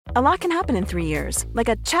A lot can happen in 3 years, like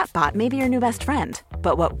a chatbot may be your new best friend.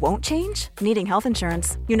 But what won't change? Needing health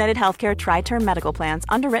insurance. United Healthcare Tri-Term Medical Plans,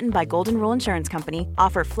 underwritten by Golden Rule Insurance Company,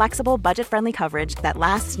 offer flexible, budget-friendly coverage that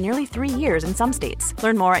lasts nearly 3 years in some states.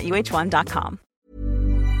 Learn more at uh1.com.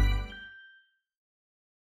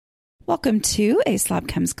 Welcome to A Slob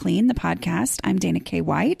Comes Clean, the podcast. I'm Dana K.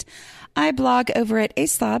 White. I blog over at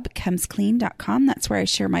aslobcomesclean.com. That's where I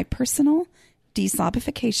share my personal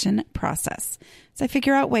deslobification process. So I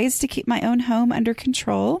figure out ways to keep my own home under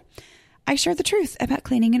control. I share the truth about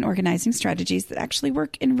cleaning and organizing strategies that actually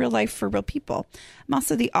work in real life for real people. I'm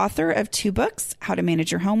also the author of 2 books, How to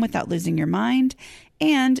Manage Your Home Without Losing Your Mind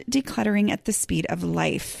and Decluttering at the Speed of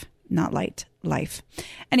Life. Not light, life.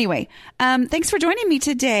 Anyway, thanks for joining me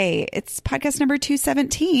today. It's podcast number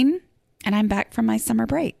 217, and I'm back from my summer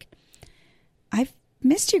break. I've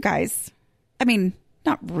missed you guys. I mean,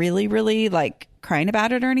 not really like crying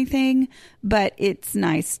about it or anything, but it's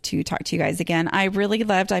nice to talk to you guys again. I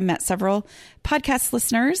met several podcast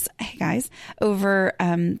listeners, hey guys, over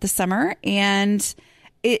the summer, and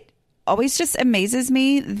it always just amazes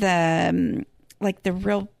me the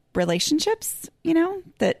real relationships,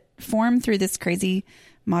 that form through this crazy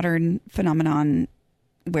modern phenomenon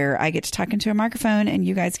where I get to talk into a microphone and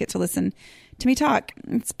you guys get to listen to me talk.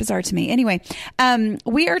 It's bizarre to me. Anyway,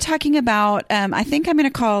 we are talking about, I think I'm going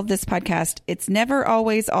to call this podcast, It's Never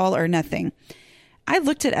Always All or Nothing. I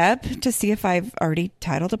looked it up to see if I've already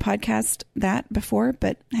titled a podcast that before,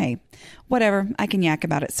 but hey, whatever. I can yak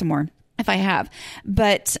about it some more if I have,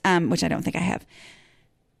 but, which I don't think I have.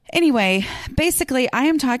 Anyway, basically I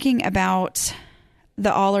am talking about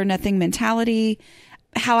the all or nothing mentality,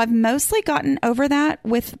 how I've mostly gotten over that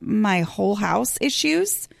with my whole house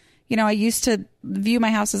issues. I used to view my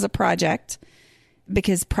house as a project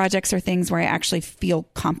because projects are things where I actually feel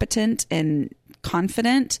competent and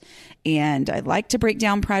confident. And I like to break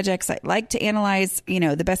down projects. I like to analyze,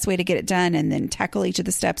 the best way to get it done and then tackle each of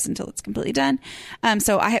the steps until it's completely done.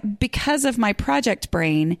 Because of my project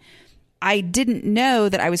brain, I didn't know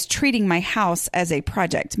that I was treating my house as a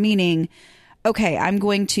project, meaning, okay, I'm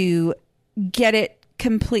going to get it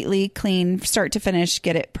completely clean, start to finish,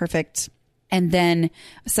 get it perfect. And then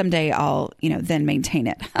someday I'll, then maintain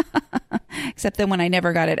it. Except then when I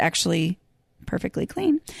never got it actually perfectly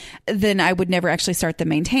clean, then I would never actually start the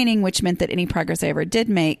maintaining, which meant that any progress I ever did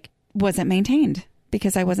make wasn't maintained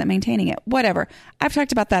because I wasn't maintaining it. Whatever. I've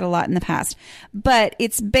talked about that a lot in the past, but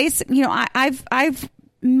it's basic. I've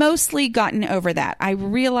mostly gotten over that. I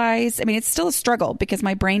realize, it's still a struggle because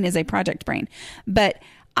my brain is a project brain, but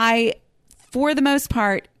I, for the most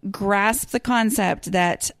part, grasp the concept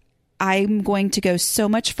that I'm going to go so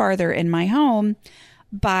much farther in my home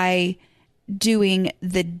by doing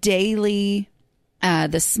the daily,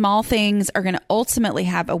 the small things are going to ultimately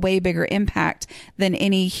have a way bigger impact than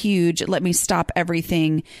any huge, let me stop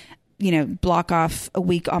everything, block off a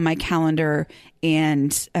week on my calendar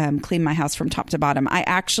and clean my house from top to bottom.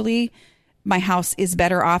 My house is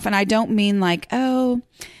better off. And I don't mean like,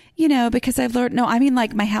 because I've learned, no, I mean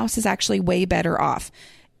like my house is actually way better off.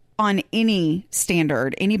 On any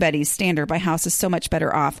standard, anybody's standard, my house is so much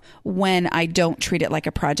better off when I don't treat it like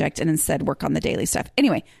a project and instead work on the daily stuff.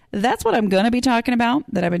 Anyway, that's what I'm going to be talking about,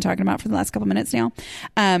 that I've been talking about for the last couple minutes now.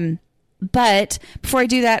 But before I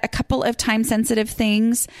do that, a couple of time sensitive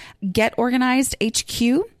things. Get Organized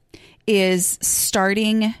HQ is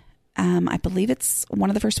starting, I believe it's one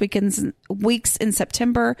of the first weeks in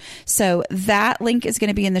September. So that link is going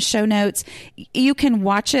to be in the show notes. You can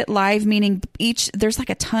watch it live, meaning there's like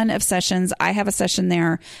a ton of sessions. I have a session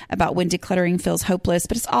there about when decluttering feels hopeless,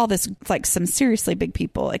 but it's all this like some seriously big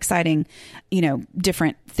people, exciting,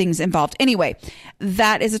 different things involved. Anyway,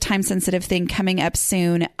 that is a time sensitive thing coming up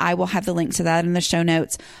soon. I will have the link to that in the show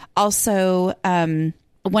notes. Also,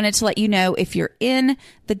 I wanted to let you know if you're in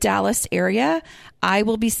the Dallas area, I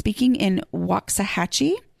will be speaking in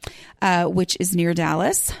Waxahachie, which is near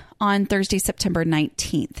Dallas, on Thursday, September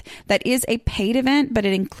 19th. That is a paid event, but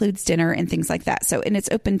it includes dinner and things like that. And it's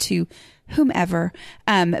open to whomever.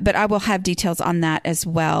 But I will have details on that as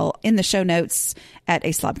well in the show notes at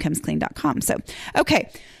aslobcomesclean.com. So,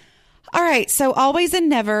 okay. All right. So always and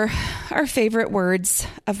never are favorite words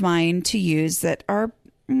of mine to use that are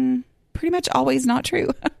pretty much always not true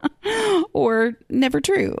or never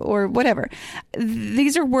true or whatever.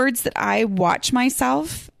 These are words that I watch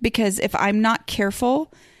myself because if I'm not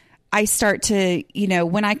careful, I start to,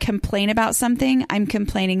 when I complain about something, I'm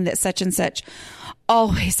complaining that such and such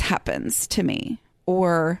always happens to me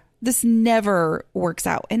or this never works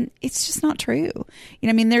out. And it's just not true.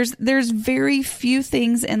 There's very few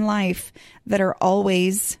things in life that are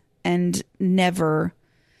always and never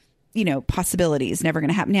possibilities, never going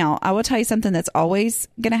to happen. Now, I will tell you something that's always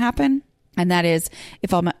going to happen. And that is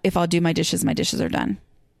if I'll do my dishes are done.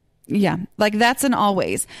 Yeah. Like that's an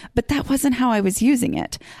always, but that wasn't how I was using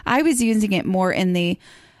it. I was using it more in the,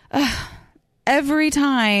 every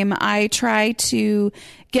time I try to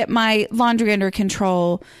get my laundry under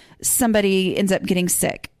control, somebody ends up getting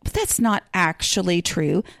sick. But that's not actually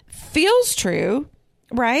true. Feels true,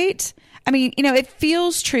 right? I mean, it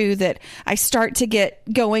feels true that I start to get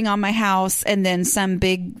going on my house and then some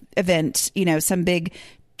big event, some big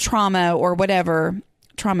trauma or whatever.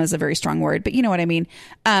 Trauma is a very strong word, but you know what I mean?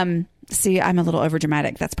 See, I'm a little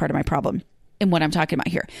overdramatic. That's part of my problem in what I'm talking about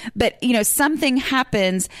here. But, something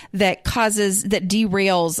happens that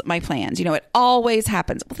derails my plans. It always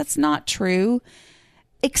happens. Well, that's not true,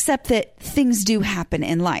 except that things do happen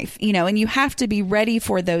in life, and you have to be ready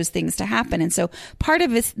for those things to happen. And so part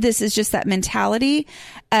of this is just that mentality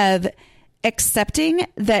of accepting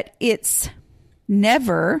that it's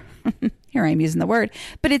never, here I am using the word,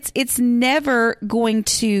 but it's never going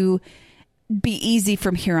to be easy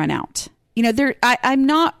from here on out. I'm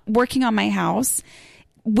not working on my house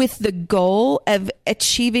with the goal of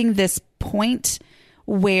achieving this point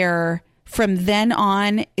where from then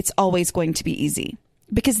on, it's always going to be easy,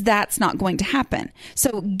 because that's not going to happen.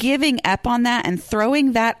 So giving up on that and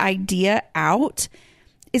throwing that idea out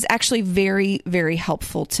is actually very, very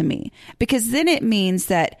helpful to me, because then it means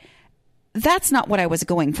that that's not what I was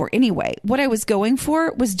going for anyway. What I was going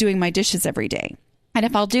for was doing my dishes every day. And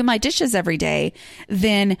if I'll do my dishes every day,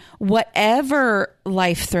 then whatever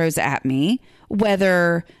life throws at me,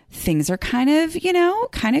 whether things are kind of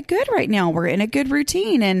good right now, we're in a good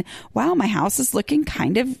routine, and wow, my house is looking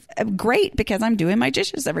kind of great because I'm doing my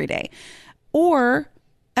dishes every day. Or,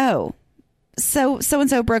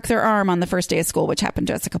 so-and-so broke their arm on the first day of school, which happened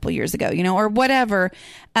to us a couple of years ago, or whatever.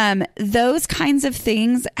 Those kinds of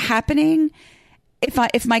things happening.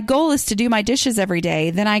 If my goal is to do my dishes every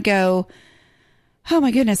day, then I go, oh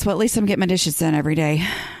my goodness, well, at least I'm getting my dishes done every day.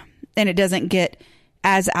 And it doesn't get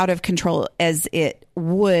as out of control as it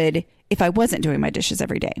would if I wasn't doing my dishes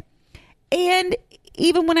every day. And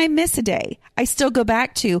even when I miss a day, I still go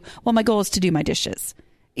back to, well, my goal is to do my dishes.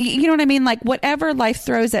 You know what I mean? Like whatever life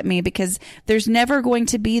throws at me, because there's never going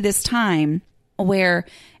to be this time where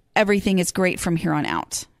everything is great from here on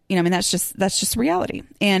out. That's just reality,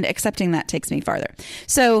 and accepting that takes me farther.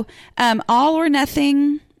 So, all or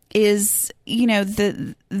nothing is,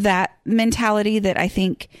 that mentality that I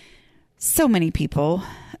think so many people,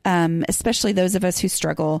 especially those of us who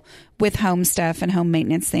struggle with home stuff and home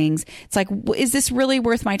maintenance things. It's like, is this really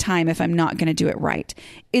worth my time if I'm not going to do it right?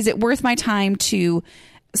 Is it worth my time to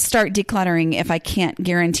start decluttering if I can't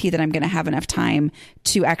guarantee that I'm going to have enough time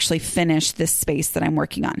to actually finish this space that I'm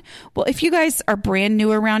working on? Well, if you guys are brand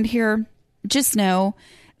new around here, just know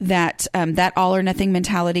that that all or nothing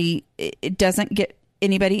mentality, it doesn't get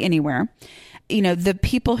anybody anywhere. The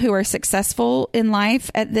people who are successful in life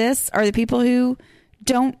at this are the people who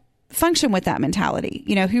don't function with that mentality,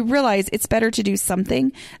 who realize it's better to do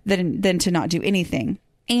something than to not do anything.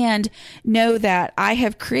 And know that I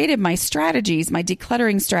have created my strategies, my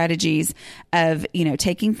decluttering strategies of,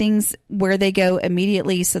 taking things where they go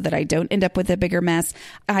immediately so that I don't end up with a bigger mess.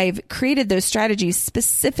 I've created those strategies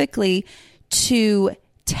specifically to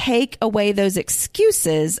take away those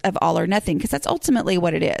excuses of all or nothing, because that's ultimately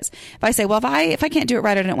what it is. If I say, well, if I can't do it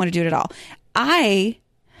right, I don't want to do it at all.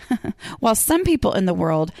 While some people in the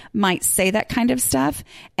world might say that kind of stuff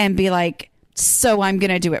and be like, so I'm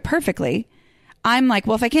going to do it perfectly. I'm like,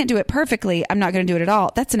 well, if I can't do it perfectly, I'm not going to do it at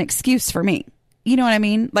all. That's an excuse for me. You know what I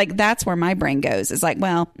mean? Like, that's where my brain goes. It's like,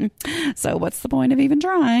 well, so what's the point of even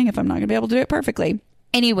trying if I'm not going to be able to do it perfectly?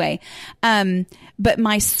 Anyway, but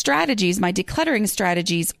my strategies, my decluttering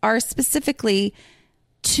strategies are specifically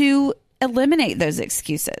to eliminate those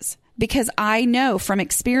excuses, because I know from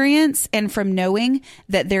experience and from knowing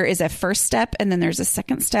that there is a first step and then there's a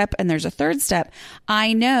second step and there's a third step.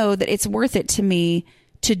 I know that it's worth it to me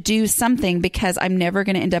to do something, because I'm never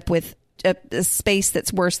going to end up with a space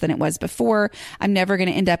that's worse than it was before. I'm never going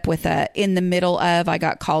to end up with in the middle of, I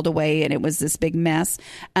got called away and it was this big mess.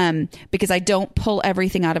 Because I don't pull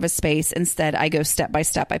everything out of a space. Instead, I go step by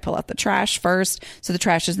step. I pull out the trash first. So the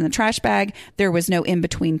trash is in the trash bag. There was no in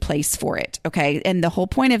between place for it. Okay. And the whole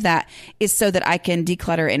point of that is so that I can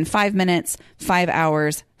declutter in 5 minutes, 5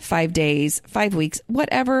 hours, 5 days, 5 weeks,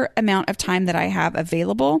 whatever amount of time that I have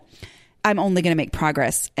available. I'm only going to make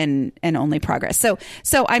progress and only progress.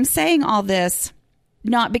 So I'm saying all this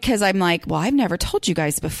not because I'm like, well, I've never told you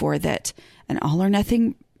guys before that an all or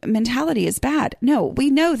nothing mentality is bad. No,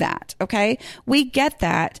 we know that. Okay. We get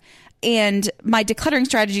that. And my decluttering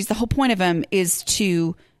strategies, the whole point of them is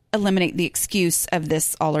to eliminate the excuse of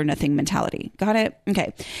this all or nothing mentality. Got it?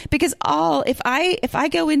 Okay. Because if I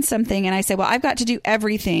go in something and I say, well, I've got to do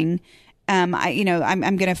everything, I'm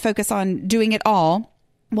going to focus on doing it all.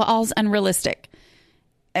 Well, all's unrealistic.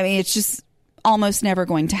 I mean, it's just almost never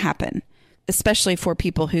going to happen, especially for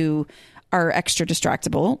people who are extra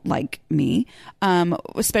distractible like me,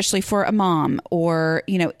 especially for a mom or,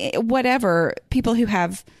 whatever, people who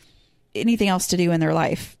have anything else to do in their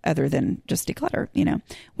life other than just declutter,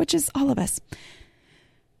 which is all of us.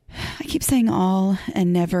 I keep saying all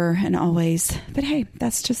and never and always, but hey,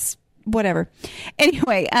 that's just whatever.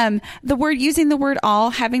 Anyway, using the word all,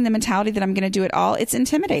 having the mentality that I'm going to do it all, it's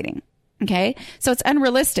intimidating. Okay. So it's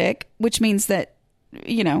unrealistic, which means that,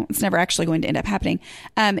 it's never actually going to end up happening.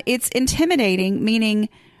 It's intimidating, meaning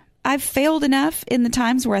I've failed enough in the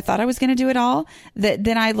times where I thought I was going to do it all that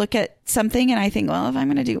then I look at something and I think, well, if I'm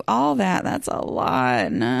going to do all that, that's a lot.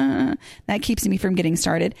 That keeps me from getting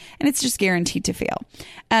started. And it's just guaranteed to fail.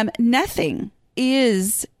 Nothing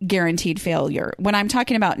is guaranteed failure. When I'm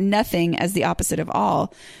talking about nothing as the opposite of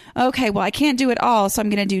all, okay, well, I can't do it all, so I'm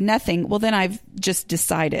going to do nothing. Well, then I've just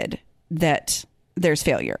decided that there's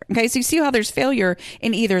failure. Okay, so you see how there's failure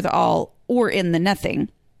in either the all or in the nothing.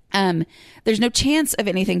 There's no chance of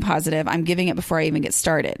anything positive. I'm giving it before I even get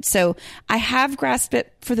started. So I have grasped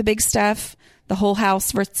it for the big stuff, the whole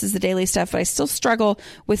house versus the daily stuff, but I still struggle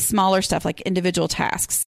with smaller stuff like individual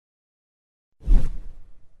tasks.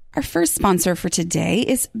 Our first sponsor for today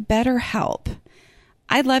is BetterHelp.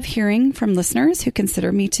 I love hearing from listeners who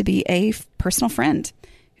consider me to be a personal friend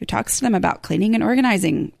who talks to them about cleaning and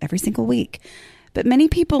organizing every single week. But many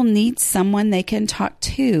people need someone they can talk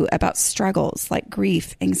to about struggles like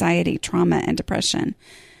grief, anxiety, trauma, and depression.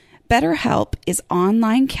 BetterHelp is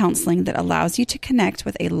online counseling that allows you to connect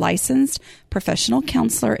with a licensed professional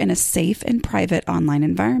counselor in a safe and private online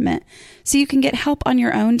environment. So you can get help on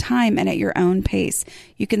your own time and at your own pace.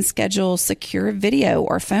 You can schedule secure video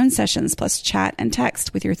or phone sessions plus chat and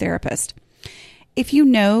text with your therapist. If you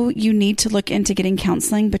know you need to look into getting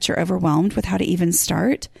counseling, but you're overwhelmed with how to even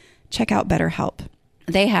start, check out BetterHelp.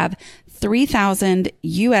 They have 3,000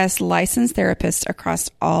 U.S. licensed therapists across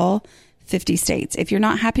all 50 states. If you're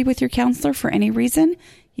not happy with your counselor for any reason,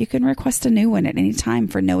 you can request a new one at any time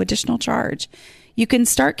for no additional charge. You can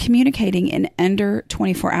start communicating in under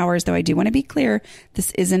 24 hours, though I do want to be clear,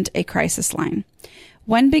 this isn't a crisis line.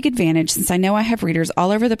 One big advantage, since I know I have readers all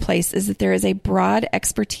over the place, is that there is a broad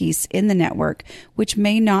expertise in the network, which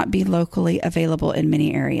may not be locally available in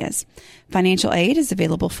many areas. Financial aid is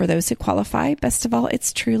available for those who qualify. Best of all,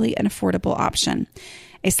 it's truly an affordable option.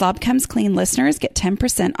 A Slob Comes Clean listeners get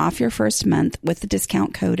 10% off your first month with the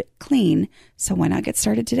discount code CLEAN. So why not get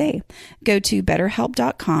started today? Go to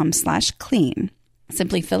betterhelp.com/clean.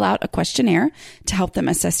 Simply fill out a questionnaire to help them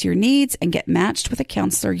assess your needs and get matched with a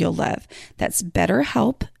counselor you'll love. That's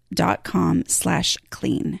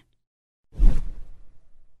betterhelp.com/clean.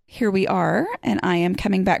 Here we are, and I am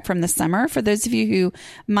coming back from the summer. For those of you who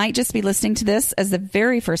might just be listening to this as the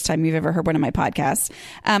very first time you've ever heard one of my podcasts,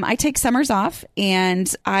 I take summers off,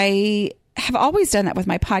 and I have always done that with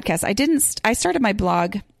my podcast. I started my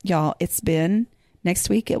blog, y'all, next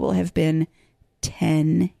week it will have been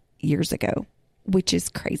 10 years ago, which is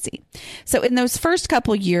crazy. So in those first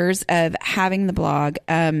couple years of having the blog,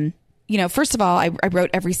 first of all, I wrote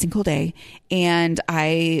every single day, and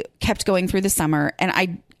I kept going through the summer,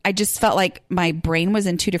 and I just felt like my brain was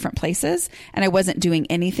in two different places, and I wasn't doing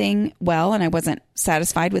anything well, and I wasn't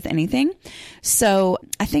satisfied with anything. So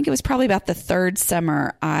I think it was probably about the third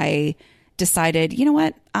summer I decided, you know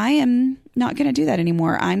what, I am not going to do that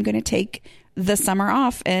anymore. I'm going to take the summer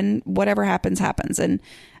off, and whatever happens, happens. And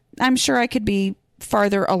I'm sure I could be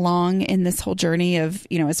farther along in this whole journey of,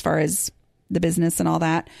 as far as the business and all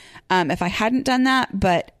that, if I hadn't done that,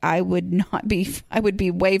 but I would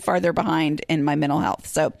be way farther behind in my mental health.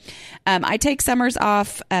 So I take summers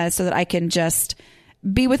off so that I can just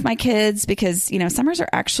be with my kids, because, summers are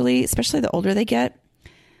actually, especially the older they get,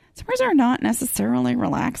 summers are not necessarily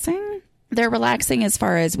relaxing. They're relaxing as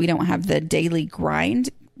far as we don't have the daily grind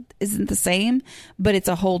isn't the same, but it's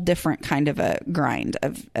a whole different kind of a grind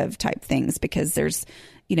of type things, because there's,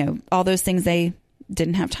 all those things they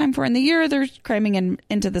didn't have time for in the year, they're cramming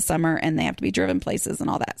into the summer, and they have to be driven places and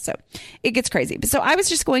all that. So it gets crazy. So I was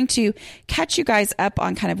just going to catch you guys up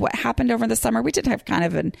on kind of what happened over the summer. We did have kind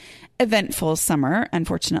of an eventful summer,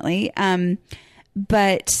 unfortunately.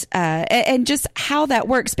 But just how that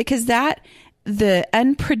works, because the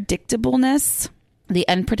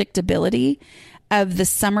unpredictability of the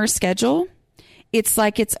summer schedule, it's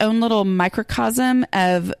like its own little microcosm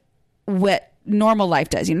of what normal life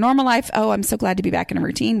does. Normal life, oh, I'm so glad to be back in a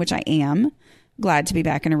routine, which I am, glad to be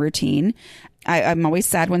back in a routine. I'm always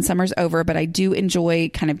sad when summer's over, but I do enjoy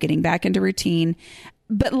kind of getting back into routine.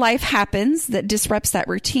 But life happens that disrupts that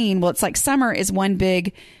routine. Well, it's like summer is one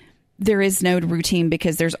big, there is no routine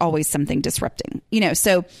because there's always something disrupting,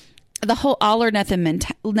 so the whole all or nothing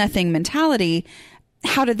mentality,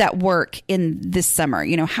 how did that work in this summer?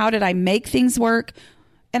 How did I make things work?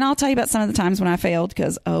 And I'll tell you about some of the times when I failed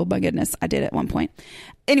because, oh my goodness, I did at one point.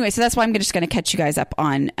 Anyway, so that's why I'm just going to catch you guys up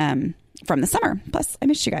on from the summer. Plus, I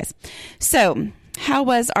missed you guys. So how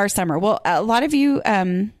was our summer? Well, a lot of you,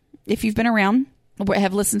 if you've been around,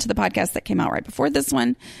 have listened to the podcast that came out right before this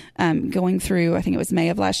one, going through, I think it was May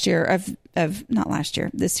of last year, of not last year,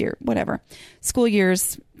 this year, whatever. School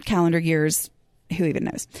years, calendar years, who even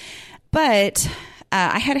knows? But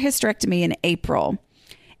I had a hysterectomy in April,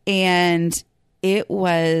 and it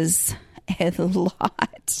was a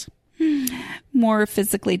lot more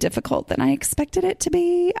physically difficult than I expected it to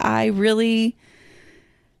be. I really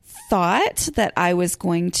thought that I was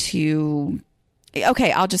going to...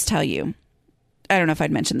 Okay, I'll just tell you. I don't know if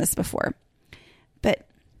I'd mentioned this before, but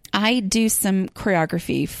I do some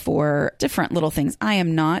choreography for different little things. I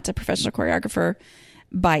am not a professional choreographer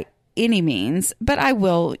by any means, but I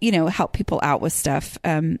will, help people out with stuff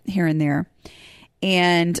here and there.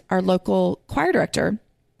 And our local choir director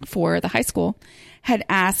for the high school had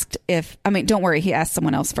asked don't worry, he asked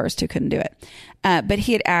someone else first who couldn't do it. But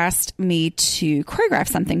he had asked me to choreograph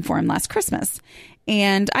something for him last Christmas.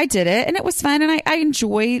 And I did it, and it was fun. And I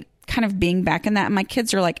enjoy kind of being back in that. And my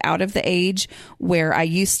kids are like out of the age where I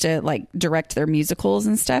used to like direct their musicals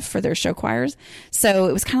and stuff for their show choirs. So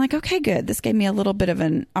it was kind of like, okay, good. This gave me a little bit of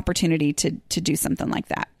an opportunity to do something like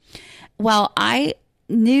that. Well, I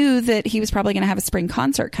knew that he was probably going to have a spring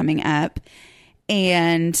concert coming up,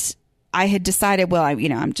 and I had decided, well,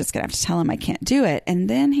 I'm just going to have to tell him I can't do it. And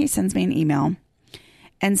then he sends me an email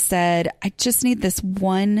and said, I just need this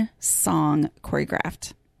one song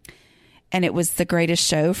choreographed. And it was The Greatest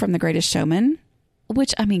Show from The Greatest Showman,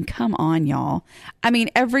 which, come on, y'all.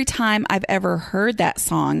 Every time I've ever heard that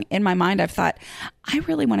song in my mind, I've thought, I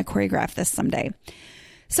really want to choreograph this someday.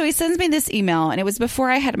 So he sends me this email, and it was before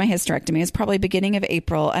I had my hysterectomy. It was probably beginning of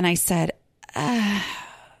April. And I said, I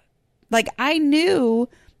knew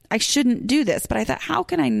I shouldn't do this, but I thought, how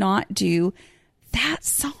can I not do that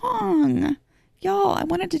song? Y'all, I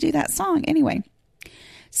wanted to do that song anyway.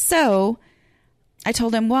 So I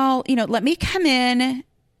told him, well, let me come in.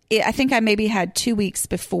 I think I maybe had 2 weeks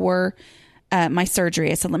before my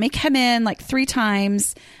surgery. I said, let me come in like 3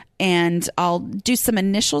 times and I'll do some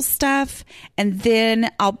initial stuff. And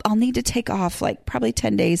then I'll need to take off like probably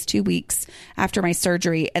 10 days, 2 weeks after my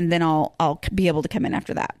surgery. And then I'll be able to come in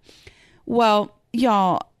after that. Well,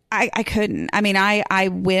 y'all, I couldn't. I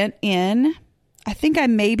went in, I think I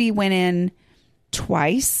maybe went in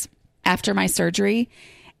twice after my surgery.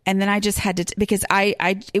 And then I just had to, because I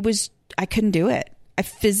couldn't do it. I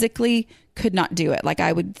physically could not do it. Like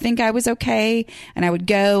I would think I was okay, and I would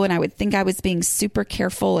go and I would think I was being super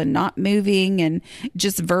careful and not moving and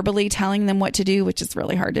just verbally telling them what to do, which is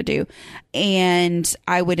really hard to do. And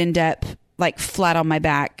I would end up like flat on my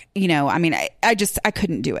back. I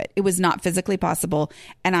couldn't do it. It was not physically possible.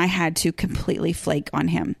 And I had to completely flake on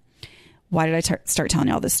him. Why did I start telling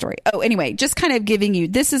you all this story? Oh, anyway, just kind of giving you,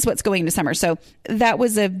 this is what's going into summer. So that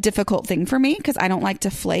was a difficult thing for me because I don't like to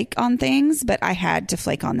flake on things, but I had to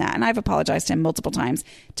flake on that. And I've apologized to him multiple times.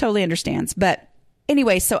 Totally understands. But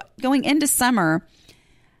anyway, so going into summer,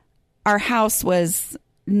 our house was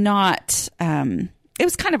not, it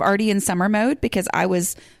was kind of already in summer mode because I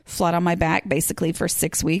was flat on my back basically for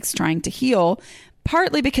 6 weeks trying to heal.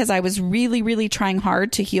 Partly because I was really, really trying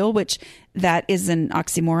hard to heal, which that is an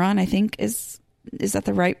oxymoron, I think. Is that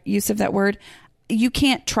the right use of that word? You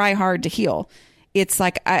can't try hard to heal. It's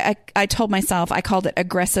like I told myself, I called it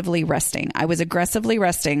aggressively resting. I was aggressively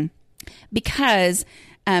resting because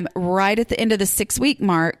right at the end of the 6 week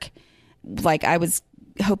mark, like I was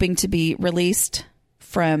hoping to be released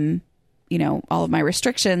from all of my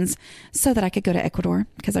restrictions so that I could go to Ecuador,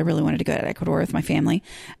 because I really wanted to go to Ecuador with my family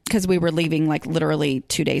because we were leaving like literally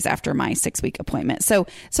 2 days after my 6 week appointment. So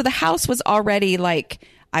the house was already like,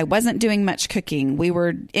 I wasn't doing much cooking. We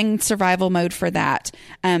were in survival mode for that.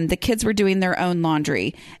 The kids were doing their own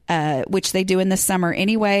laundry, which they do in the summer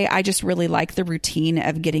anyway. I just really like the routine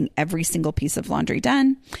of getting every single piece of laundry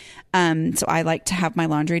done. So I like to have my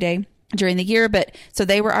laundry day during the year, but so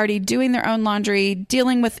they were already doing their own laundry,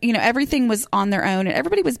 dealing with, everything was on their own, and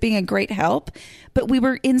everybody was being a great help, but we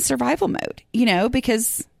were in survival mode,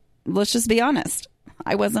 because let's just be honest,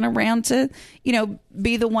 I wasn't around to,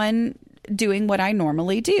 be the one doing what I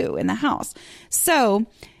normally do in the house. So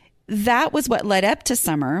that was what led up to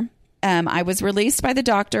summer. I was released by the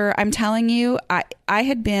doctor. I'm telling you, I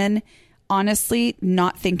had been honestly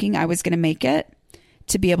not thinking I was going to make it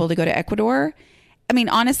to be able to go to Ecuador. I mean,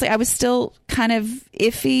 honestly, I was still kind of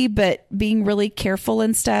iffy, but being really careful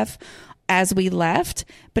and stuff as we left.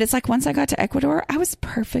 But it's like once I got to Ecuador, I was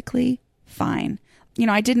perfectly fine. You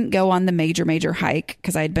know, I didn't go on the major hike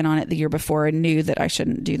because I had been on it the year before and knew that I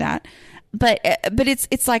shouldn't do that. But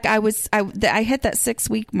it's like I hit that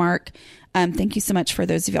 6-week mark. Thank you so much for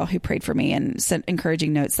those of y'all who prayed for me and sent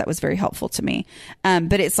encouraging notes. That was very helpful to me.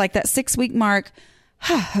 But it's like that 6-week mark.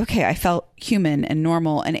 Okay, I felt human and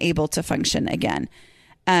normal and able to function again,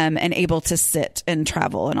 and able to sit and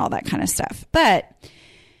travel and all that kind of stuff. But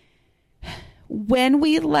when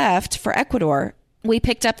we left for Ecuador, we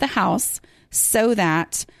picked up the house so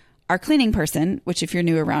that our cleaning person, which if you're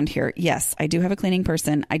new around here, yes, I do have a cleaning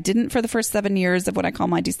person. I didn't for the first 7 years of what I call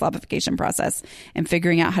my deslobification process and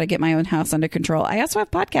figuring out how to get my own house under control. I also have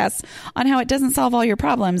podcasts on how it doesn't solve all your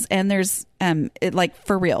problems. And there's, it like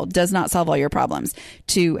for real, does not solve all your problems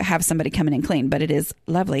to have somebody come in and clean, but it is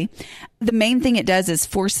lovely. The main thing it does is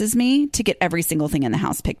forces me to get every single thing in the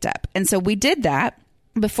house picked up. And so we did that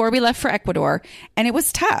before we left for Ecuador, and it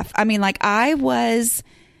was tough. I mean, like I was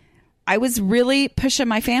really pushing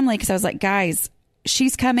my family because I was like, guys,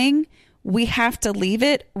 she's coming. We have to leave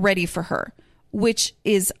it ready for her, which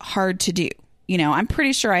is hard to do. You know, I'm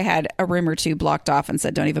pretty sure I had a room or two blocked off and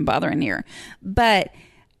said, don't even bother in here. But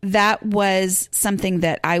that was something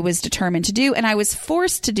that I was determined to do. And I was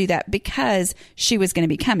forced to do that because she was going to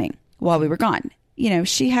be coming while we were gone. You know,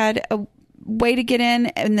 she had a way to get in.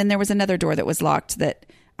 And then there was another door that was locked that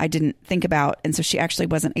I didn't think about. And so she actually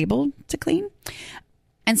wasn't able to clean.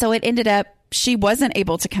 And so it ended up, she wasn't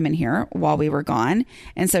able to come in here while we were gone.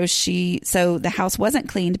 And so the house wasn't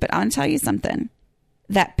cleaned, but I'll tell you something,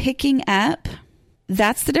 that picking up,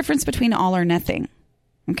 that's the difference between all or nothing.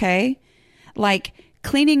 Okay. Like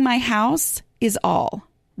cleaning my house is all,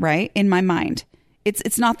 right? In my mind,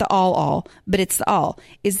 it's not the all, but it's the all.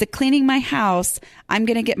 Is the cleaning my house, I'm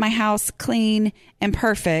going to get my house clean and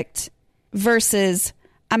perfect versus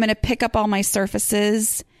I'm going to pick up all my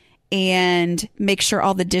surfaces and make sure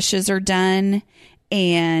all the dishes are done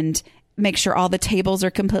and make sure all the tables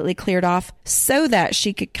are completely cleared off so that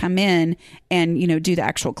she could come in and, you know, do the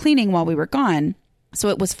actual cleaning while we were gone. So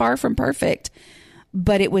it was far from perfect,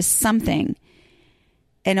 but it was something.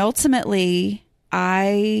 And ultimately,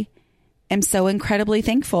 I am so incredibly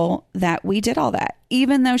thankful that we did all that,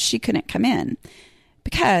 even though she couldn't come in.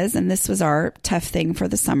 Because, and this was our tough thing for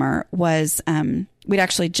the summer, was we'd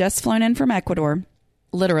actually just flown in from Ecuador,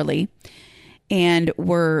 literally, and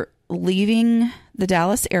we're leaving the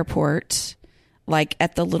Dallas airport, like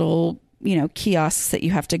at the little, you know, kiosks that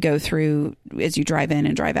you have to go through as you drive in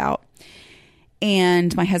and drive out.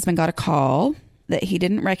 And my husband got a call that he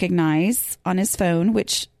didn't recognize on his phone,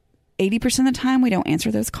 which 80% of the time we don't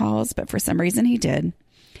answer those calls, but for some reason he did.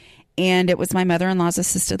 And it was my mother-in-law's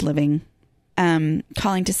assisted living,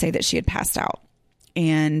 calling to say that she had passed out.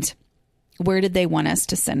 And where did they want us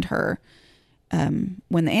to send her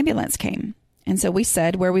when the ambulance came? And so we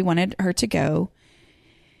said where we wanted her to go.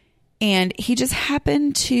 And he just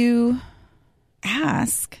happened to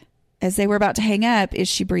ask, as they were about to hang up, is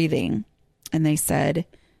she breathing? And they said,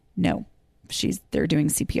 no, they're doing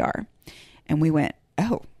CPR. And we went,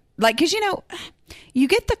 oh, like, cause you know, you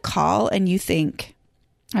get the call and you think,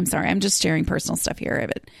 I'm sorry, I'm just sharing personal stuff here.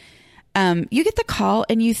 But, you get the call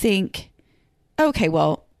and you think, okay,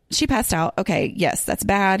 well, she passed out. Okay. Yes, that's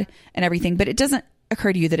bad and everything, but it doesn't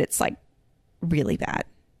occur to you that it's like really bad,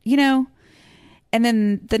 you know? And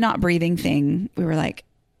then the not breathing thing, we were like,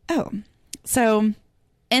 oh, so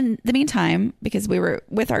in the meantime, because we were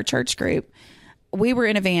with our church group, we were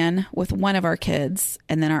in a van with one of our kids,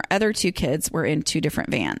 and then our other two kids were in two different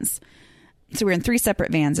vans. So we're in three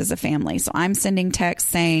separate vans as a family. So I'm sending texts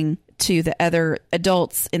saying to the other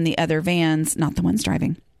adults in the other vans, not the ones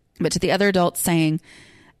driving, but to the other adults saying,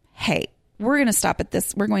 hey, we're going to stop at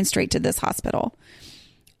this. We're going straight to this hospital,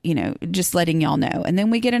 you know, just letting y'all know. And then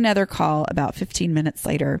we get another call about 15 minutes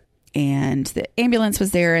later, and the ambulance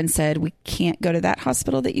was there and said, we can't go to that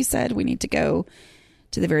hospital that you said. We need to go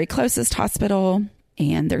to the very closest hospital,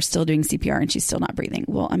 and they're still doing CPR and she's still not breathing.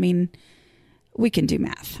 Well, I mean, we can do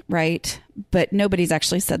math, right? But nobody's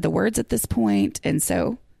actually said the words at this point. And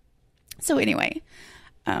so anyway,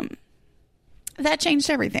 that changed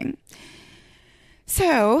everything.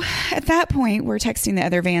 So at that point, we're texting the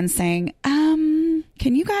other van saying,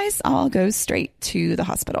 can you guys all go straight to the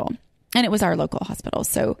hospital? And it was our local hospital.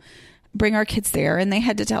 So bring our kids there. And they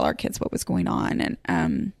had to tell our kids what was going on.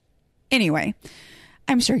 And anyway,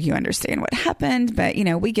 I'm sure you understand what happened, but you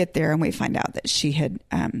know, we get there and we find out that she had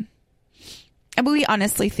And we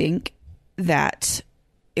honestly think that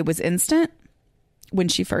it was instant when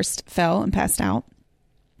she first fell and passed out.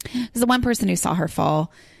 The one person who saw her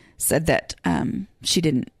fall said that she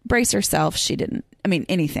didn't brace herself. She didn't,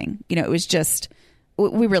 anything. It was just,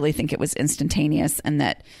 we really think it was instantaneous, and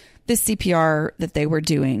that the CPR that they were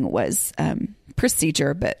doing was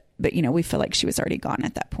procedure, but we feel like she was already gone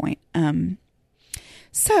at that point.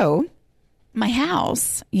 So my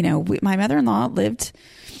house, my mother-in-law lived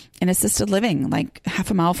in assisted living, like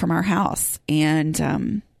half a mile from our house.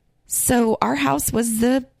 And so our house was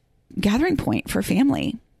the gathering point for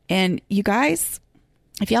family. And you guys,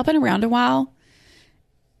 if y'all been around a while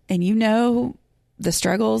and the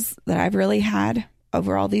struggles that I've really had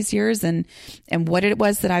over all these years and what it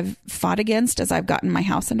was that I've fought against as I've gotten my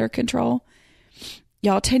house under control,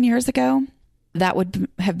 y'all, 10 years ago, that would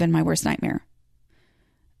have been my worst nightmare.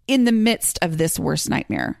 In the midst of this worst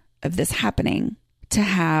nightmare of this happening, to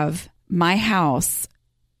have my house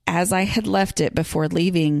as I had left it before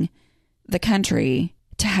leaving the country,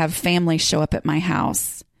 to have family show up at my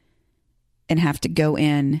house and have to go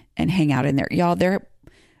in and hang out in there. Y'all, there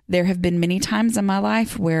have been many times in my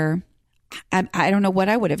life where I don't know what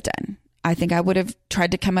I would have done. I think I would have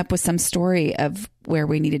tried to come up with some story of where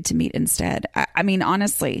we needed to meet instead.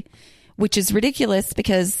 Honestly, which is ridiculous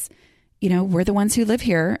because, we're the ones who live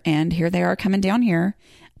here, and here they are coming down here.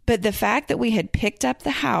 But the fact that we had picked up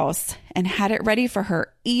the house and had it ready for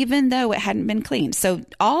her, even though it hadn't been cleaned. So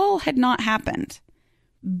all had not happened,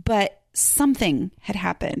 but something had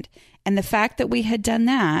happened. And the fact that we had done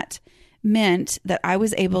that meant that I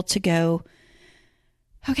was able to go,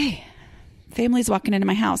 okay, family's walking into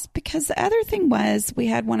my house. Because the other thing was, we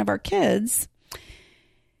had one of our kids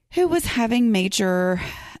who was having major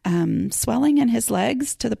swelling in his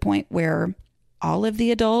legs, to the point where all of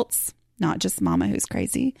the adults, not just mama who's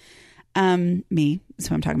crazy, me is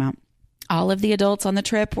who I'm talking about, all of the adults on the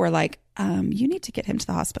trip were like, you need to get him to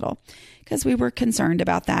the hospital, because we were concerned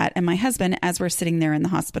about that. And my husband, as we're sitting there in the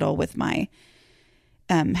hospital with my,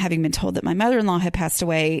 having been told that my mother-in-law had passed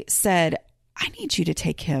away, said, I need you to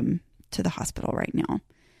take him to the hospital right now.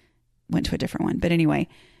 Went to a different one. But anyway,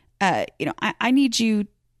 I need you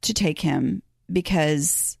to take him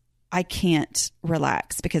because I can't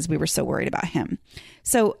relax, because we were so worried about him.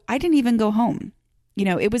 So I didn't even go home.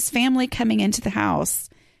 It was family coming into the house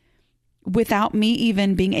without me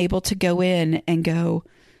even being able to go in and go,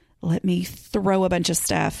 let me throw a bunch of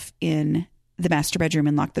stuff in the master bedroom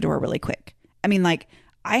and lock the door really quick.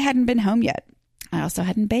 I hadn't been home yet. I also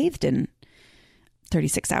hadn't bathed in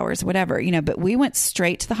 36 hours, whatever, but we went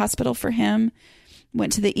straight to the hospital for him,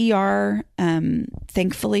 went to the ER.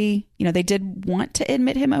 Thankfully, they did want to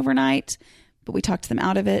admit him overnight, but we talked them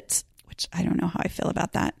out of it, which I don't know how I feel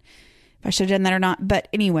about that, if I should have done that or not. But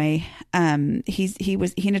anyway, he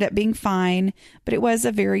ended up being fine, but it was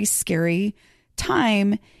a very scary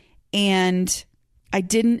time. And I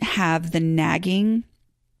didn't have the nagging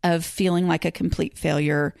of feeling like a complete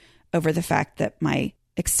failure over the fact that my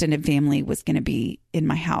extended family was going to be in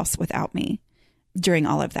my house without me during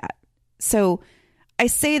all of that. So I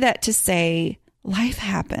say that to say life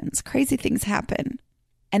happens, crazy things happen.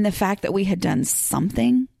 And the fact that we had done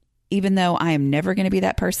something, even though I am never going to be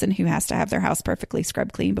that person who has to have their house perfectly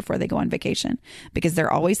scrubbed clean before they go on vacation, because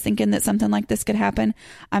they're always thinking that something like this could happen.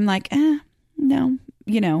 I'm like, no,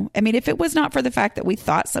 if it was not for the fact that we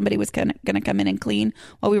thought somebody was going to come in and clean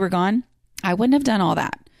while we were gone, I wouldn't have done all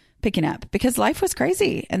that picking up, because life was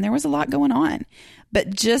crazy and there was a lot going on.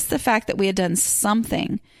 But just the fact that we had done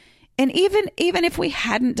something, and even if we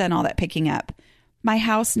hadn't done all that picking up, my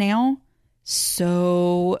house now,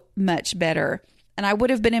 so much better. And I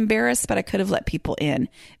would have been embarrassed, but I could have let people in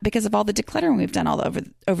because of all the decluttering we've done all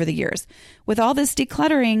over the years. With all this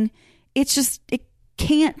decluttering, it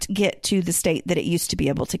can't get to the state that it used to be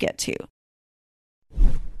able to get to.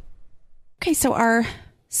 Okay, so our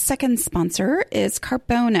second sponsor is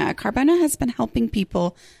Carbona. Carbona has been helping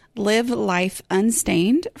people live life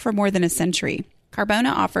unstained for more than a century.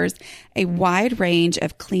 Carbona offers a wide range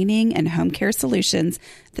of cleaning and home care solutions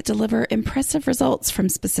that deliver impressive results, from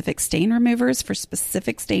specific stain removers for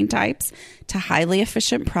specific stain types to highly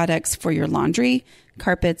efficient products for your laundry,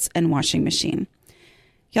 carpets, and washing machine.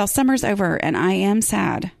 Y'all, summer's over and I am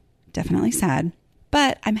sad, definitely sad,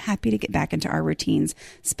 but I'm happy to get back into our routines,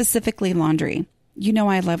 specifically laundry.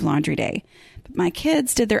 I love laundry day, but my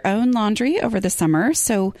kids did their own laundry over the summer,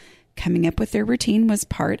 so coming up with their routine was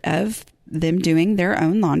part of them doing their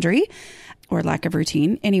own laundry, or lack of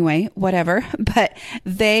routine. Anyway, whatever. But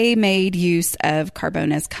they made use of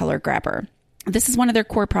Carbona's Color Grabber. This is one of their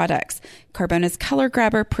core products. Carbona's Color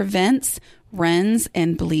Grabber prevents runs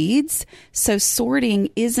and bleeds. So sorting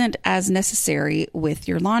isn't as necessary with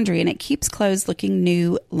your laundry, and it keeps clothes looking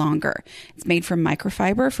new longer. It's made from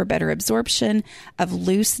microfiber for better absorption of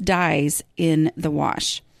loose dyes in the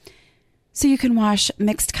wash. So you can wash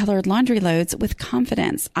mixed colored laundry loads with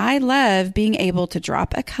confidence. I love being able to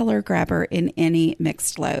drop a color grabber in any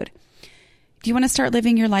mixed load. Do you want to start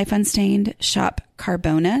living your life unstained? Shop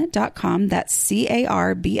Carbona.com. That's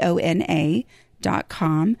Carbona.com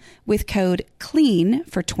with code CLEAN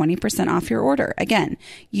for 20% off your order. Again,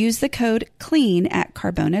 use the code CLEAN at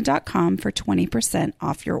Carbona.com for 20%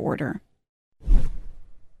 off your order.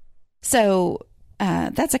 So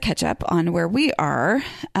that's a catch up on where we are.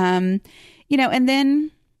 And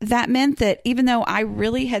then that meant that even though I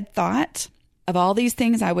really had thought of all these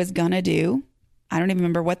things I was going to do, I don't even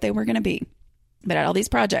remember what they were going to be, but I had all these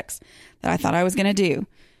projects that I thought I was going to do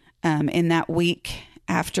in that week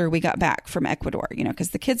after we got back from Ecuador,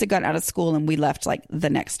 because the kids had gotten out of school and we left like the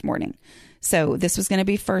next morning. So this was going to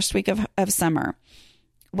be first week of summer.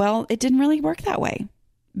 Well, it didn't really work that way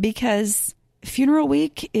because funeral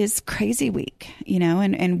week is crazy week,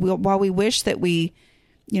 while we wish that we,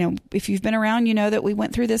 if you've been around, you know that we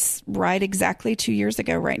went through this right exactly 2 years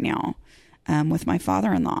ago right now with my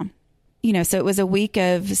father-in-law. So it was a week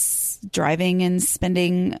of driving and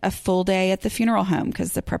spending a full day at the funeral home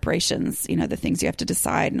because the preparations, the things you have to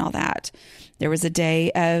decide and all that. There was a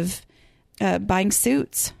day of buying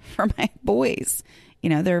suits for my boys.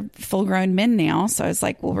 They're full grown men now. So I was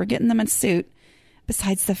like, well, we're getting them a suit.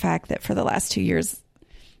 Besides the fact that for the last 2 years,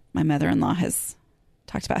 my mother-in-law has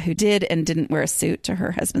talked about who did and didn't wear a suit to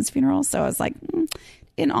her husband's funeral. So I was like,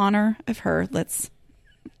 in honor of her, let's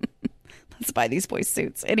buy these boys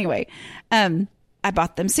suits. Anyway, I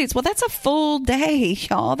bought them suits. Well, that's a full day,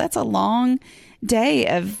 y'all. That's a long day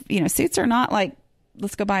of, suits are not like,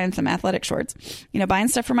 let's go buy some athletic shorts, buying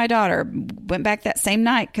stuff for my daughter. Went back that same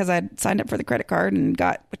night because I'd signed up for the credit card and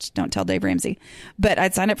which don't tell Dave Ramsey, but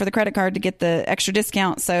I'd signed up for the credit card to get the extra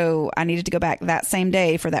discount. So I needed to go back that same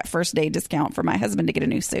day for that first day discount for my husband to get a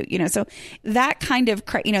new suit, so that kind of,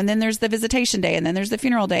 and then there's the visitation day and then there's the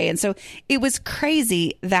funeral day. And so it was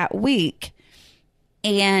crazy that week.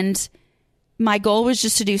 And my goal was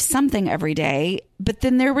just to do something every day. But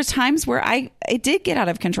then there were times where it did get out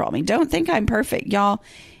of control. I mean, don't think I'm perfect, y'all.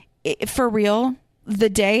 For real, the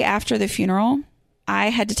day after the funeral, I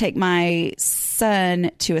had to take my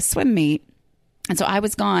son to a swim meet. And so I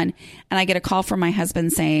was gone and I get a call from my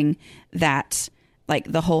husband saying that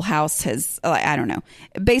like the whole house has, I don't know,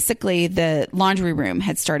 basically the laundry room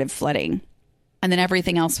had started flooding and then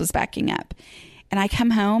everything else was backing up. And I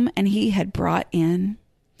come home and he had brought in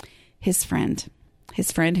his friend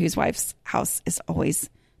whose wife's house is always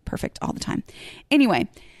perfect all the time. Anyway,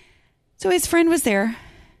 so his friend was there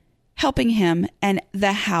helping him and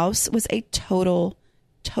the house was a total,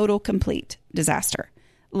 complete disaster.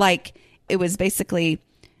 Like it was basically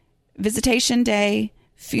visitation day,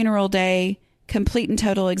 funeral day, complete and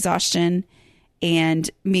total exhaustion, and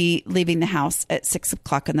me leaving the house at 6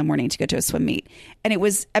 o'clock in the morning to go to a swim meet. And it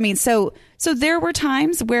was, so there were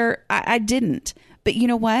times where I didn't, but you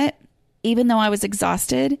know what? Even though I was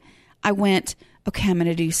exhausted, I went, okay, I'm going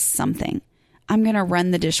to do something. I'm going to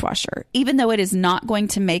run the dishwasher, even though it is not going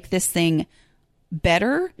to make this thing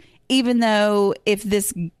better. Even though if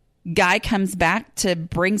this guy comes back to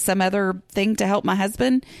bring some other thing to help my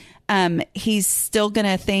husband, he's still going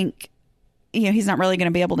to think, he's not really going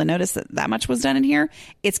to be able to notice that much was done in here.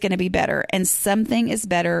 It's going to be better. And something is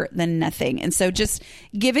better than nothing. And so just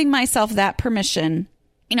giving myself that permission,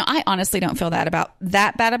 I honestly don't feel that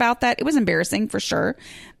bad about that. It was embarrassing for sure,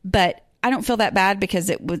 but I don't feel that bad because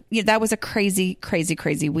that was a crazy, crazy,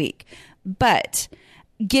 crazy week. But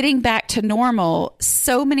getting back to normal,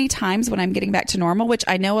 so many times when I'm getting back to normal, which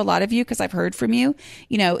I know a lot of you, because I've heard from you,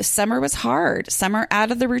 summer was hard. Summer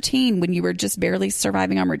out of the routine when you were just barely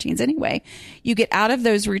surviving on routines anyway. You get out of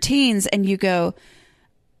those routines and you go,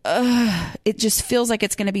 ugh, it just feels like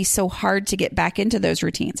it's going to be so hard to get back into those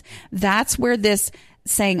routines. That's where this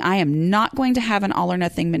saying, I am not going to have an all or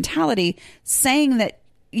nothing mentality, saying that,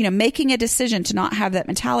 making a decision to not have that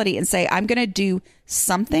mentality and say, I'm going to do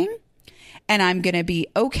something and I'm going to be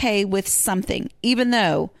okay with something, even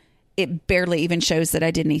though it barely even shows that I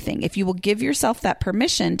did anything. If you will give yourself that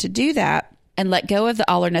permission to do that and let go of the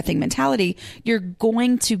all or nothing mentality, you're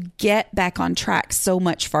going to get back on track so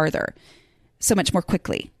much farther, so much more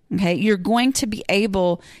quickly. Okay. You're going to be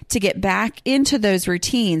able to get back into those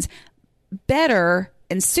routines better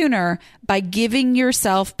and sooner by giving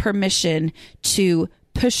yourself permission to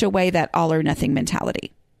push away that all or nothing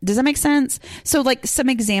mentality. Does that make sense? So like some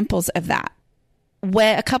examples of that.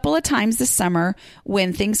 a couple of times this summer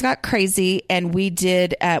when things got crazy and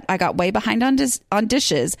I got way behind on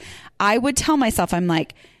dishes, I would tell myself, I'm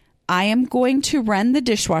like, I am going to run the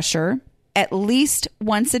dishwasher at least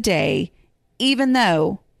once a day, even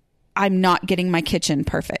though I'm not getting my kitchen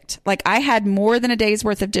perfect. Like I had more than a day's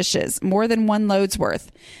worth of dishes, more than one load's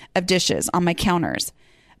worth of dishes on my counters.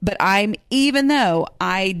 But even though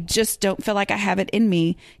I just don't feel like I have it in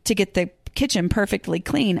me to get the kitchen perfectly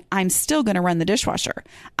clean, I'm still going to run the dishwasher.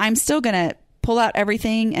 I'm still going to pull out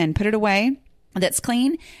everything and put it away that's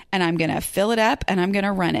clean, and I'm going to fill it up and I'm going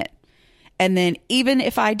to run it. And then even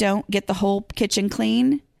if I don't get the whole kitchen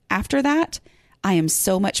clean after that, I am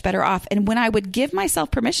so much better off. And when I would give myself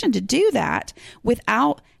permission to do that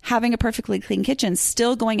without having a perfectly clean kitchen,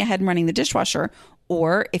 still going ahead and running the dishwasher,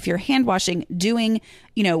 or if you're hand washing, doing,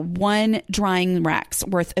 one drying rack's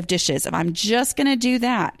worth of dishes, if I'm just going to do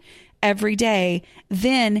that every day,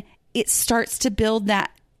 then it starts to build that,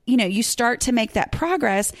 you start to make that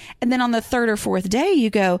progress. And then on the third or fourth day, you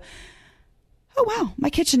go, oh, wow, my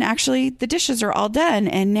kitchen, actually, the dishes are all done.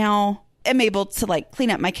 And now I'm able to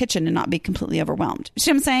clean up my kitchen and not be completely overwhelmed. You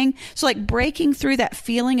see what I'm saying? So breaking through that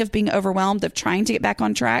feeling of being overwhelmed, of trying to get back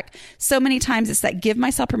on track. So many times it's that give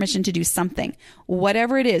myself permission to do something,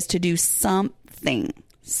 whatever it is, to do something.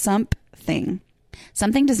 Something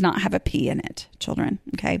does not have a P in it, children.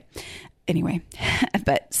 Okay. Anyway,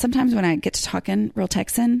 but sometimes when I get to talking real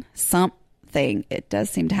Texan, something, it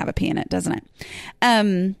does seem to have a P in it, doesn't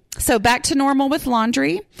it? So back to normal with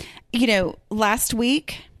laundry. Last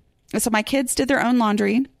week, so my kids did their own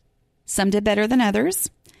laundry. Some did better than others.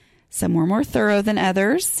 Some were more thorough than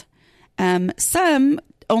others. Some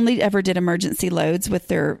only ever did emergency loads with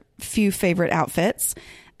their few favorite outfits,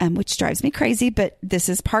 which drives me crazy. But this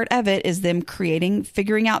is part of it, is them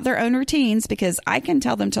figuring out their own routines, because I can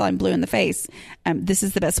tell them till I'm blue in the face. This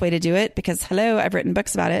is the best way to do it because, hello, I've written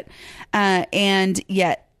books about it. And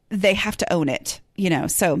yet they have to own it,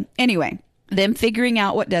 So anyway, them figuring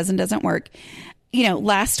out what does and doesn't work.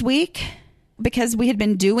 Last week, because we had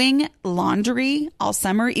been doing laundry all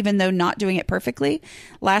summer, even though not doing it perfectly,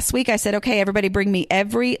 last week I said, okay, everybody bring me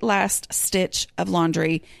every last stitch of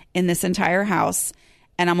laundry in this entire house,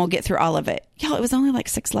 and I'm going to get through all of it. Y'all, it was only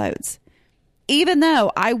 6 loads. Even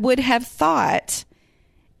though I would have thought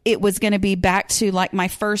it was going to be back to my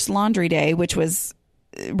first laundry day, which was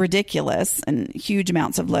ridiculous and huge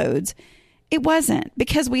amounts of loads. It wasn't,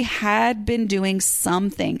 because we had been doing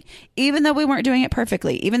something, even though we weren't doing it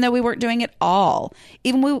perfectly, even though we weren't doing it all,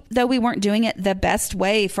 though we weren't doing it the best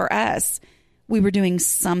way for us, we were doing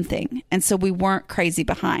something. And so we weren't crazy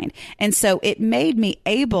behind. And so it made me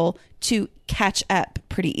able to catch up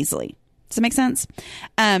pretty easily. Does that make sense?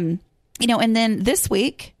 And then this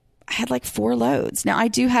week I had 4 loads. Now I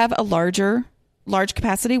do have a large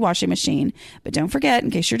capacity washing machine, but don't forget,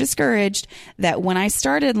 in case you're discouraged, that when I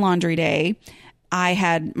started laundry day, I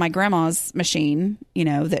had my grandma's machine,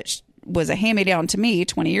 that was a hand-me-down to me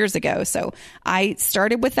 20 years ago. So I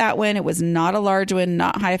started with that one. It was not a large one,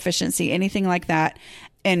 not high efficiency, anything like that.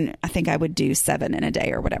 And I think I would do 7 in a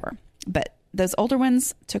day or whatever. But those older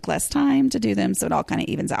ones took less time to do them, so it all kind of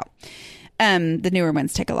evens out. The newer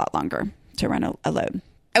ones take a lot longer to run a load.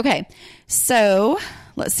 Okay, so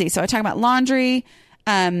let's see. So I talk about laundry.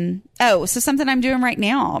 So something I'm doing right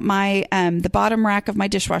now, my the bottom rack of my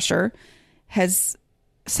dishwasher has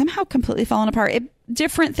somehow completely fallen apart.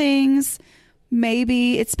 Different things.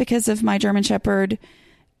 Maybe it's because of my German Shepherd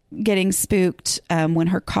getting spooked when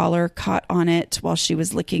her collar caught on it while she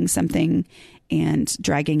was licking something and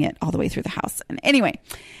dragging it all the way through the house. And anyway,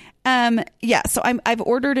 so I've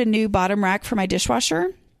ordered a new bottom rack for my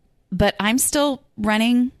dishwasher, but I'm still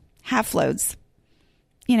running half loads,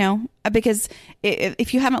 because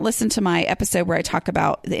if you haven't listened to my episode where I talk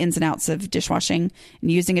about the ins and outs of dishwashing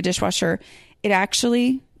and using a dishwasher, it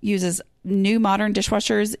actually new modern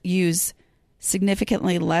dishwashers use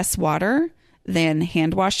significantly less water than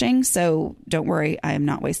hand washing. So don't worry, I am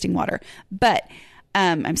not wasting water, but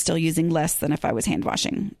I'm still using less than if I was hand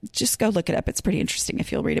washing. Just go look it up. It's pretty interesting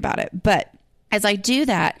if you'll read about it. But as I do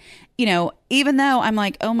that, even though I'm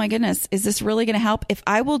like, oh my goodness, is this really going to help? If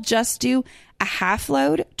I will just do a half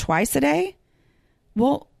load twice a day,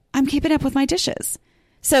 well, I'm keeping up with my dishes.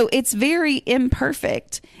 So it's very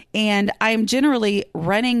imperfect. And I'm generally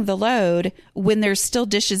running the load when there's still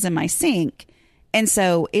dishes in my sink. And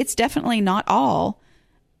so it's definitely not all,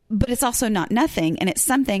 but it's also not nothing. And it's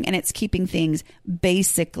something, and it's keeping things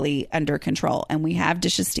basically under control. And we have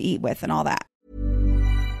dishes to eat with and all that.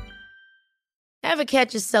 Ever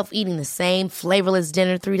catch yourself eating the same flavorless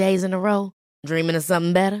dinner 3 days in a row? Dreaming of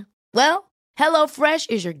something better? Well, HelloFresh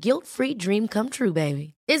is your guilt-free dream come true,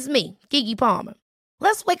 baby. It's me, Keke Palmer.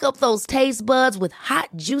 Let's wake up those taste buds with hot,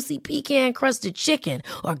 juicy pecan-crusted chicken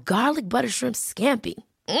or garlic butter shrimp scampi.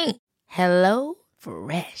 Hello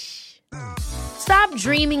Fresh. Stop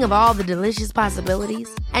dreaming of all the delicious possibilities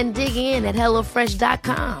and dig in at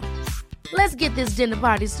HelloFresh.com. Let's get this dinner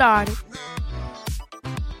party started.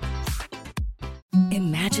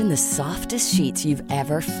 Imagine the softest sheets you've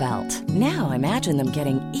ever felt. Now imagine them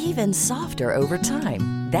getting even softer over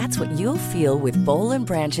time. That's what you'll feel with Boll &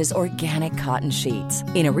 Branch's organic cotton sheets.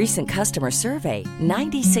 In a recent customer survey,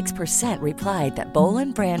 96% replied that Boll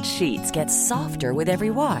 & Branch sheets get softer with every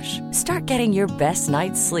wash. Start getting your best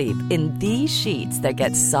night's sleep in these sheets that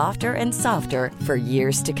get softer and softer for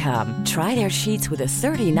years to come. Try their sheets with a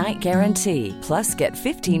 30-night guarantee. Plus, get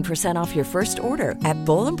 15% off your first order at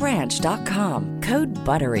bollandbranch.com. Code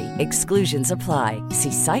BUTTERY. Exclusions apply.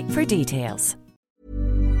 See site for details.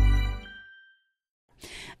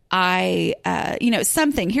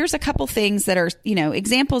 Here's a couple things that are,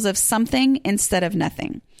 examples of something instead of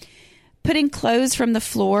nothing. Putting clothes from the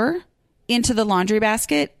floor into the laundry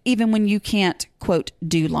basket, even when you can't, quote,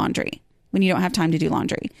 do laundry, when you don't have time to do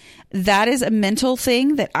laundry. That is a mental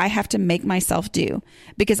thing that I have to make myself do,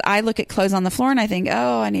 because I look at clothes on the floor and I think,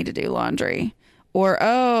 oh, I need to do laundry. Or,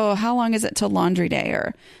 oh, how long is it till laundry day?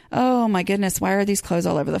 Or, oh my goodness, why are these clothes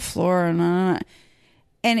all over the floor?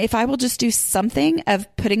 And if I will just do something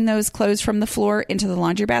of putting those clothes from the floor into the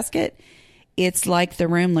laundry basket, it's like the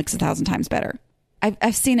room looks 1,000 times better.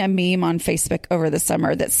 I've seen a meme on Facebook over the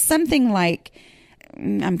summer that's something like,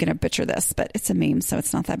 I'm going to butcher this, but it's a meme, so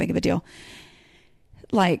it's not that big of a deal.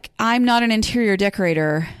 Like, I'm not an interior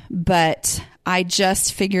decorator, but I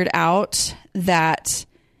just figured out that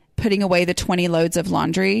putting away the 20 loads of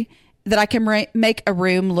laundry, that I can make a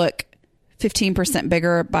room look 15%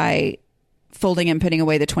 bigger by folding and putting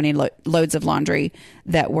away the 20 loads of laundry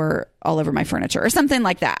that were all over my furniture or something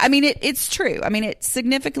like that. I mean, it's true. I mean, it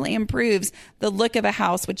significantly improves the look of a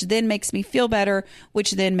house, which then makes me feel better,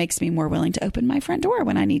 which then makes me more willing to open my front door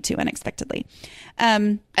when I need to unexpectedly.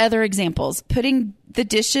 Other examples, putting the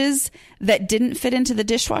dishes that didn't fit into the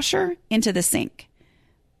dishwasher into the sink.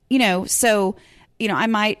 I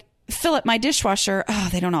might fill up my dishwasher. Oh,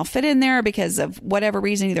 they don't all fit in there because of whatever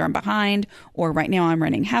reason. Either I'm behind, or right now I'm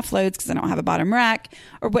running half loads because I don't have a bottom rack,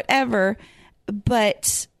 or whatever.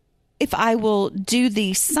 But if I will do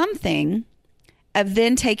the something of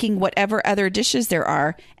then taking whatever other dishes there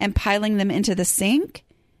are and piling them into the sink,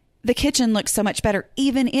 the kitchen looks so much better,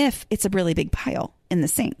 even if it's a really big pile in the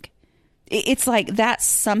sink. It's like that's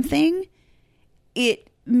something. It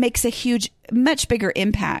makes a much bigger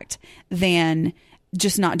impact than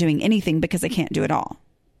just not doing anything because I can't do it all.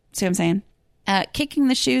 See what I'm saying? Kicking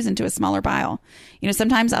the shoes into a smaller pile.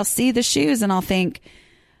 Sometimes I'll see the shoes and I'll think,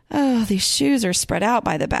 oh, these shoes are spread out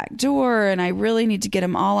by the back door and I really need to get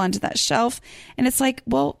them all onto that shelf. And it's like,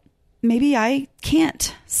 well, maybe I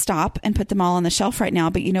can't stop and put them all on the shelf right now.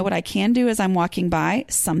 But you know what I can do is I'm walking by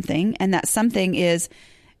something, and that something is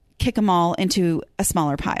kick them all into a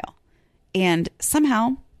smaller pile. And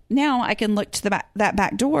somehow now I can look to that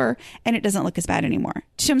back door and it doesn't look as bad anymore.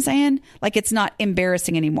 Do you know what I'm saying? Like, it's not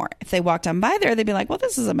embarrassing anymore. If they walked on by there, they'd be like, well,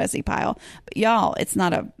 this is a messy pile. But y'all, it's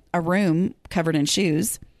not a room covered in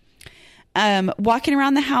shoes. Walking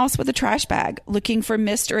around the house with a trash bag, looking for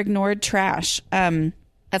missed or ignored trash.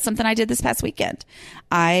 That's something I did this past weekend.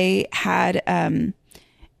 I had,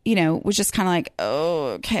 was just kind of like, oh,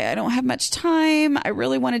 okay, I don't have much time. I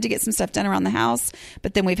really wanted to get some stuff done around the house,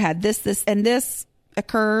 but then we've had this, and this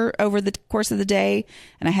occur over the course of the day,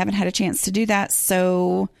 and I haven't had a chance to do that.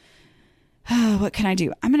 So what can I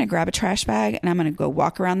do? I'm going to grab a trash bag and I'm going to go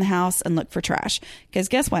walk around the house and look for trash. Because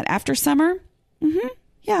guess what? After summer,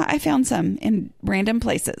 I found some in random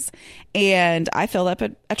places, and I filled up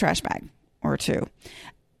a trash bag or two,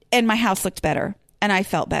 and my house looked better and I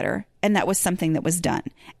felt better. And that was something that was done.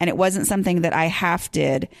 And it wasn't something that I half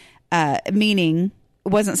did, meaning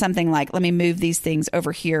it wasn't something like, let me move these things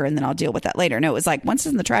over here and then I'll deal with that later. No, it was like, once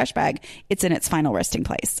it's in the trash bag, it's in its final resting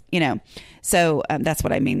place, So that's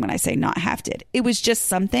what I mean when I say not half did. It was just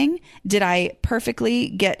something. Did I perfectly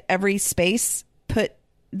get every space put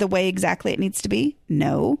the way exactly it needs to be?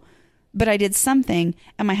 No. But I did something,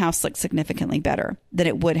 and my house looked significantly better than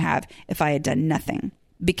it would have if I had done nothing,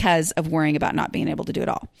 because of worrying about not being able to do it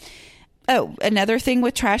all. Oh, another thing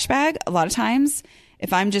with trash bag, a lot of times,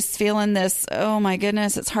 if I'm just feeling this, oh my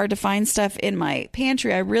goodness, it's hard to find stuff in my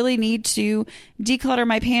pantry, I really need to declutter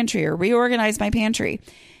my pantry or reorganize my pantry.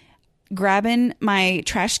 Grabbing my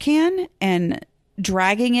trash can and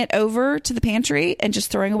dragging it over to the pantry and just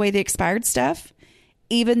throwing away the expired stuff,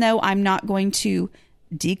 even though I'm not going to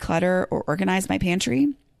declutter or organize my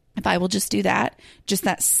pantry, if I will just do that, just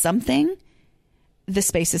that something, the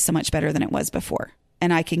space is so much better than it was before.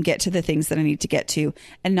 And I can get to the things that I need to get to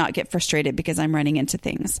and not get frustrated because I'm running into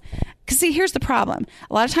things. Because see, here's the problem.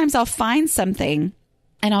 A lot of times I'll find something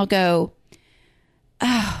and I'll go,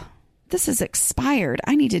 oh, this is expired.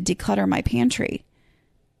 I need to declutter my pantry.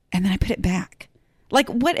 And then I put it back. Like,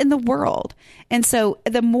 what in the world? And so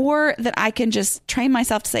the more that I can just train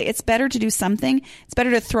myself to say, it's better to do something. It's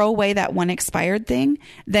better to throw away that one expired thing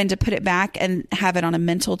than to put it back and have it on a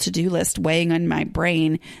mental to-do list weighing on my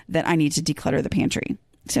brain that I need to declutter the pantry.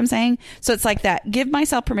 See what I'm saying? So it's like that. Give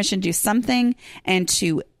myself permission to do something and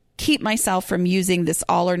to keep myself from using this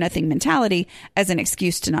all or nothing mentality as an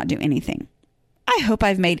excuse to not do anything. I hope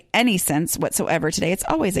I've made any sense whatsoever today. It's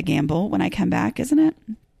always a gamble when I come back, isn't it?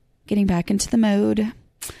 Getting back into the mode.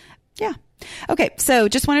 Yeah. Okay. So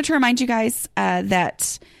just wanted to remind you guys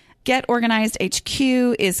that Get Organized HQ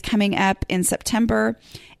is coming up in September.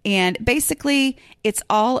 And basically, it's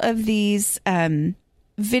all of these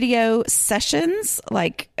video sessions,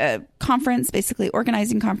 like a conference, basically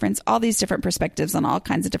organizing conference, all these different perspectives on all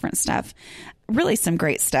kinds of different stuff. Really some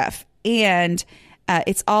great stuff. And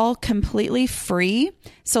it's all completely free.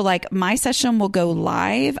 So like my session will go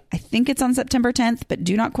live. I think it's on September 10th, but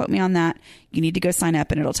do not quote me on that. You need to go sign up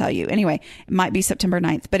and it'll tell you. Anyway, it might be September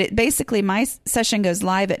 9th, but it basically, my session goes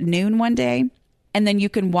live at noon one day. And then you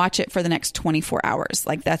can watch it for the next 24 hours.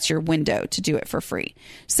 Like that's your window to do it for free.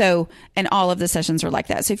 So, and all of the sessions are like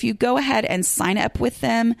that. So if you go ahead and sign up with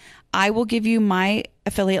them, I will give you my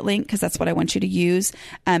affiliate link because that's what I want you to use.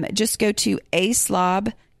 Just go to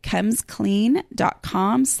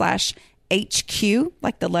aslobcomesclean.com/HQ,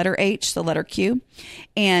 like the letter H, the letter Q.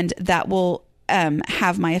 And that will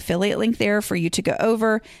have my affiliate link there for you to go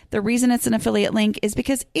over. The reason it's an affiliate link is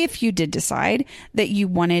because if you did decide that you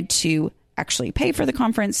wanted to actually pay for the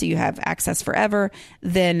conference so you have access forever,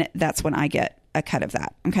 then that's when I get a cut of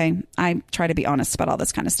that. Okay. I try to be honest about all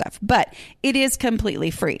this kind of stuff, but it is completely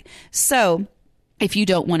free. So if you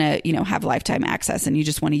don't want to, have lifetime access and you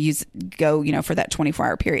just want to go for that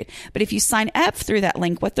 24-hour period. But if you sign up through that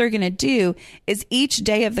link, what they're going to do is each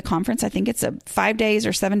day of the conference, I think it's 5 days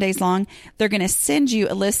or 7 days long, they're going to send you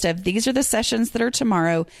a list of these are the sessions that are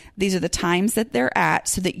tomorrow. These are the times that they're at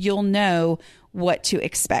so that you'll know what to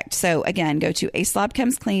expect. So again, go to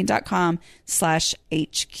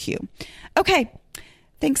aslobcomesclean.com/HQ. Okay.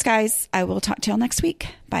 Thanks, guys. I will talk to y'all next week.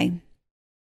 Bye.